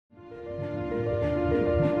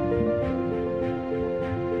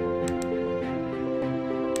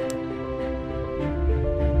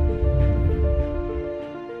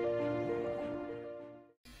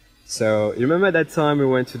So you remember that time we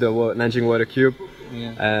went to the Nanjing Water Cube?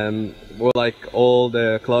 Yeah. We're like all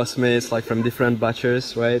the classmates like from different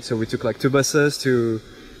batches, right? So we took like 2 buses to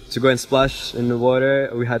go and splash in the water.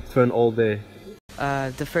 We had fun all day.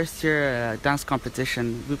 The first year dance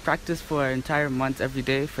competition, we practiced for an entire month every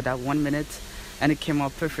day for that 1 minute, and it came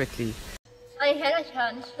out perfectly. I had a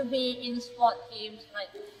chance to be in sport teams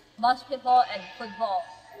like basketball and football.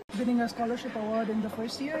 Winning a scholarship award in the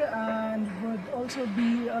first year, and would also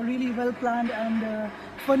be a really well planned and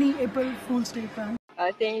funny April Fool's Day prank.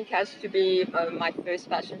 I think it has to be my first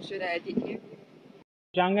fashion show that I did here.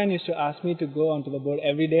 Jangan used to ask me to go onto the board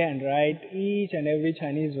every day and write each and every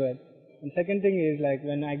Chinese word. And second thing is, like,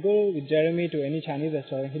 when I go with Jeremy to any Chinese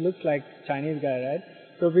restaurant, he looks like Chinese guy, right?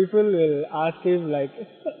 So people will ask him like,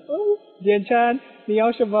 "Oh, Jian-chan, ni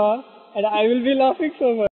yao shaba?" And I will be laughing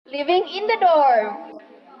so much. Living in the dorm.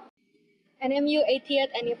 NMU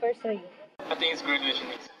 80th anniversary. I think it's graduation.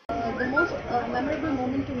 The most memorable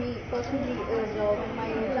moment to me personally is when my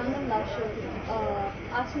Jangan Lasher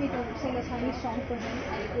asked me to sing a Chinese song for him,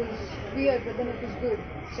 and it was weird, but then it was good.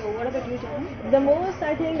 So what about you, Jangan? The most,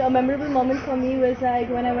 I think, a memorable moment for me was like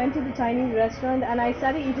when I went to the Chinese restaurant and I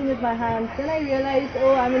started eating with my hands. Then I realized,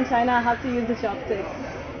 oh, I'm in China, I have to use the chopsticks.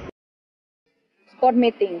 Sport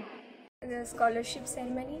meeting. The scholarship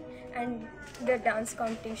ceremony and the dance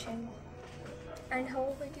competition. And how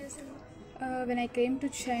about you, Sana? When I came to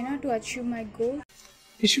China to achieve my goal.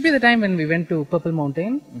 It should be the time when we went to Purple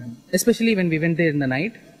Mountain, especially when we went there in the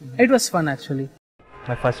night. It was fun actually.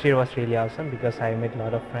 My first year was really awesome because I met a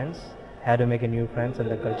lot of friends. I had to make a new friends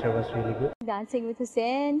and the culture was really good. Dancing with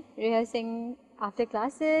Hussein, rehearsing after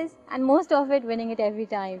classes, and most of it winning it every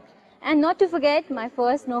time. And not to forget my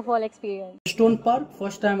first snowfall experience. Stone Park,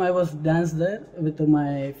 first time I was danced there with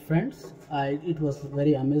my friends. It was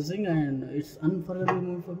very amazing and it's unforgettable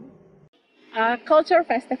moment for me. Culture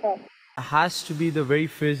festival. It has to be the very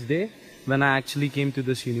first day when I actually came to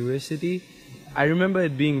this university. I remember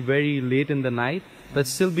it being very late in the night, but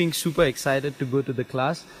still being super excited to go to the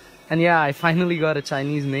class. And yeah, I finally got a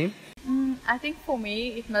Chinese name. I think for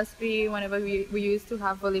me, it must be whenever we used to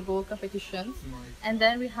have volleyball competitions, and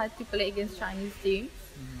then we had to play against Chinese teams,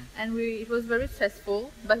 and it was very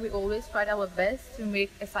stressful, but we always tried our best to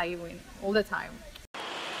make SIE win all the time.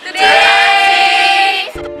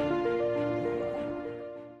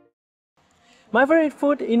 My favorite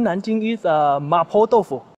food in Nanjing is mapo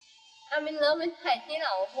tofu. I'm in love with 海底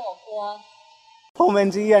捞火锅. 红焖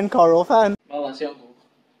鸡 and 烤肉饭.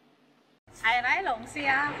 I like long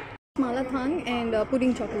xia. Malathang and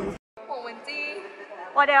pudding chocolate. 红焖鸡.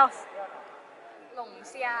 What else? Long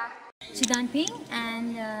xia. Sudan Ping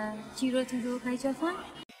and Chiro Tudo Kai Chafan.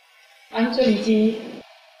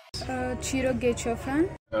 Chiro Ge Chofan.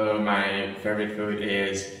 My favorite food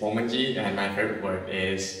is homenji and my favorite word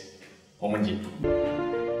is homenji.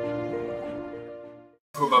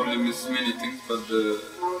 Probably miss many things, but the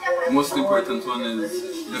most important one is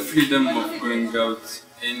the freedom of going out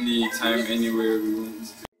anytime, anywhere we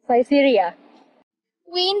want. Syria.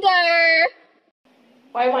 Winter.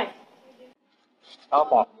 Why?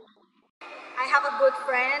 I have a good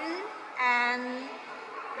friend and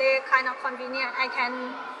they're kind of convenient. I can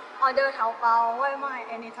order Taobao, Wai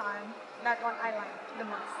anytime. That's what I like the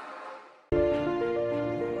most.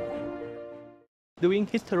 Doing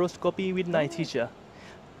hysteroscopy with my teacher.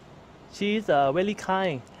 She is very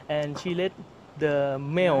kind and she let the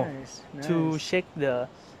male to check the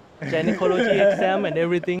gynecology exam and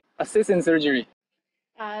everything. Assist in surgery.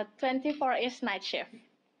 24-hour night shift.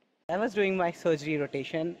 I was doing my surgery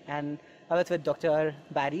rotation and I was with Dr.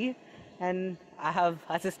 Barry and I have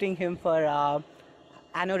assisting him for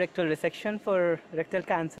anorectal resection for rectal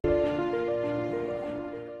cancer.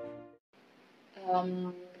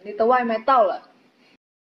 你的外卖到了。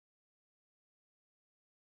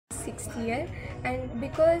 6th year, and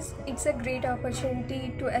because it's a great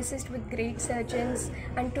opportunity to assist with great surgeons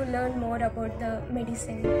and to learn more about the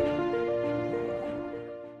medicine.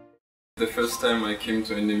 The first time I came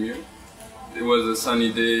to NJMU, it was a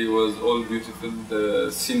sunny day, it was all beautiful,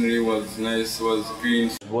 the scenery was nice, was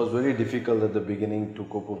green. It was very difficult at the beginning to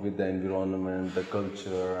cope up with the environment, the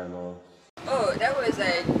culture and all. Oh, that was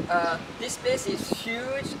like, this place is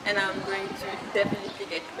huge and I'm going to definitely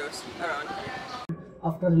get close around here.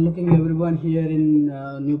 After looking everyone here in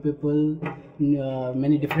new people,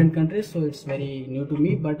 many different countries, so it's very new to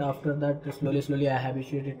me. But after that, slowly I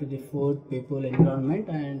habituated to the food, people, environment,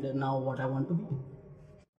 and now what I want to be.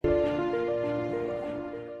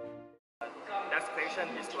 Next question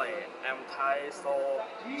is like, I'm Thai, so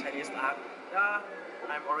Chinese art. Yeah,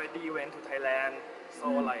 I'm already went to Thailand, so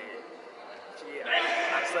like she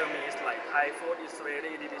answered me is like Thai food is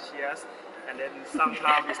very delicious, and then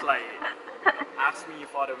sometimes it's like ask me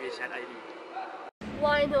for the WeChat ID.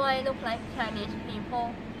 Why do I look like Chinese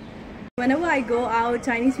people? Whenever I go out,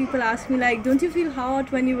 Chinese people ask me like, don't you feel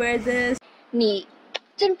hot when you wear this? 你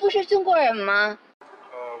真不是中国人吗？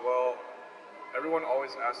 Well, everyone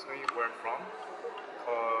always asks me where I'm from,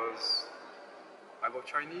 because I love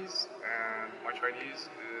Chinese and my Chinese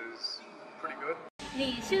is pretty good.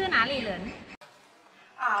 你是哪里人？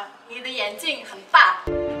你的眼镜很大。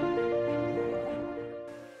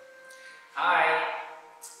Hi,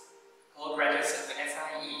 all graduates of the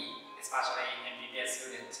SIE, especially MBBS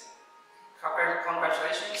students.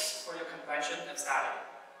 Congratulations for your completion of study.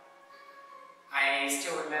 I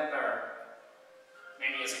still remember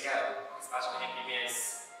many years ago, especially in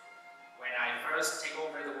MBBS, when I first take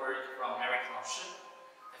over the work from Eric Laoshi,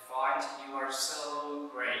 I find you are so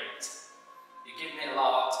great. You give me a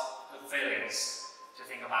lot of feelings to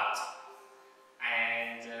think about.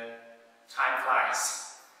 And time flies.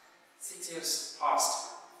 6 years passed,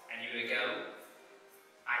 and a year ago,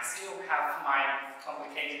 I still have my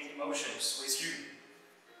complicated emotions with you.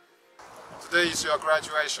 Today is your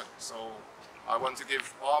graduation, so I want to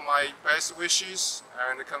give all my best wishes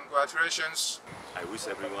and congratulations. I wish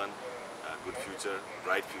everyone a good future,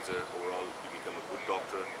 bright future, overall you become a good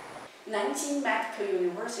doctor. Nanjing Medical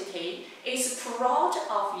University is proud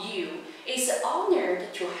of you, is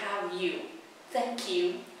honored to have you. Thank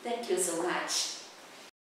you so much.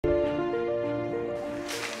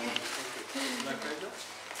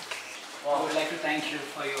 I would like to thank you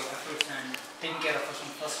for your efforts and taking care of us in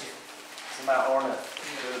first year. It's my honor to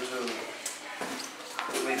be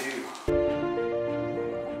with you.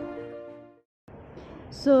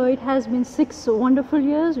 So it has been 6 wonderful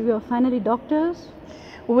years. We are finally doctors.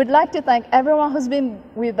 We would like to thank everyone who's been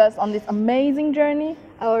with us on this amazing journey.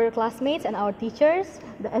 Our classmates and our teachers,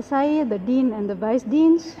 the SIE, the dean and the vice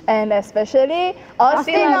deans, and especially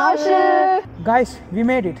Austin Laoshi. Guys, we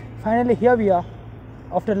made it. Finally here we are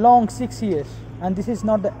after long 6 years, and this is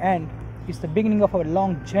not the end, it's the beginning of our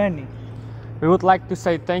long journey. We would like to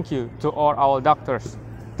say thank you to all our doctors,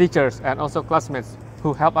 teachers and also classmates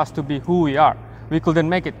who help us to be who we are. We couldn't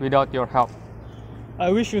make it without your help.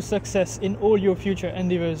 I wish you success in all your future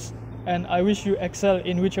endeavors, and I wish you excel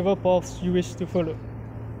in whichever paths you wish to follow.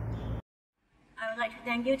 I would like to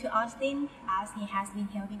thank you to Austin, as he has been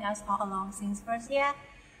helping us all along since first year,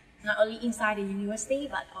 not only inside the university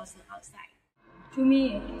but also outside. To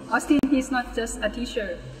me, Austin is not just a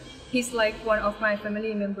teacher, he's like one of my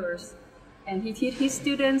family members, and he teaches his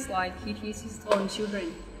students like he teaches his own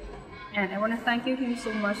children. And I want to thank him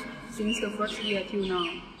so much since the first year till now,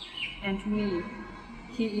 and to me,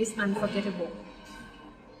 he is unforgettable.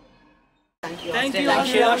 Thank you, Laoshi. Thank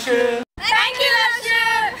you, Laoshi.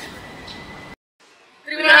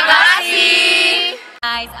 Terima kasih.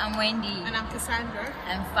 Guys, I'm Wendy. And I'm Cassandra.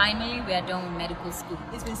 And finally, we are done with medical school.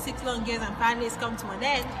 It's been 6 long years and finally it's come to an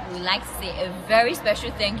end. We'd like to say a very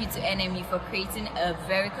special thank you to NMU for creating a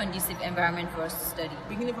very conducive environment for us to study.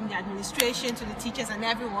 Beginning from the administration to the teachers and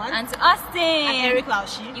everyone. And to Austin. And Eric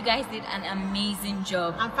Laoshi. You guys did an amazing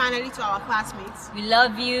job. And finally to our classmates. We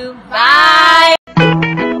love you. Bye.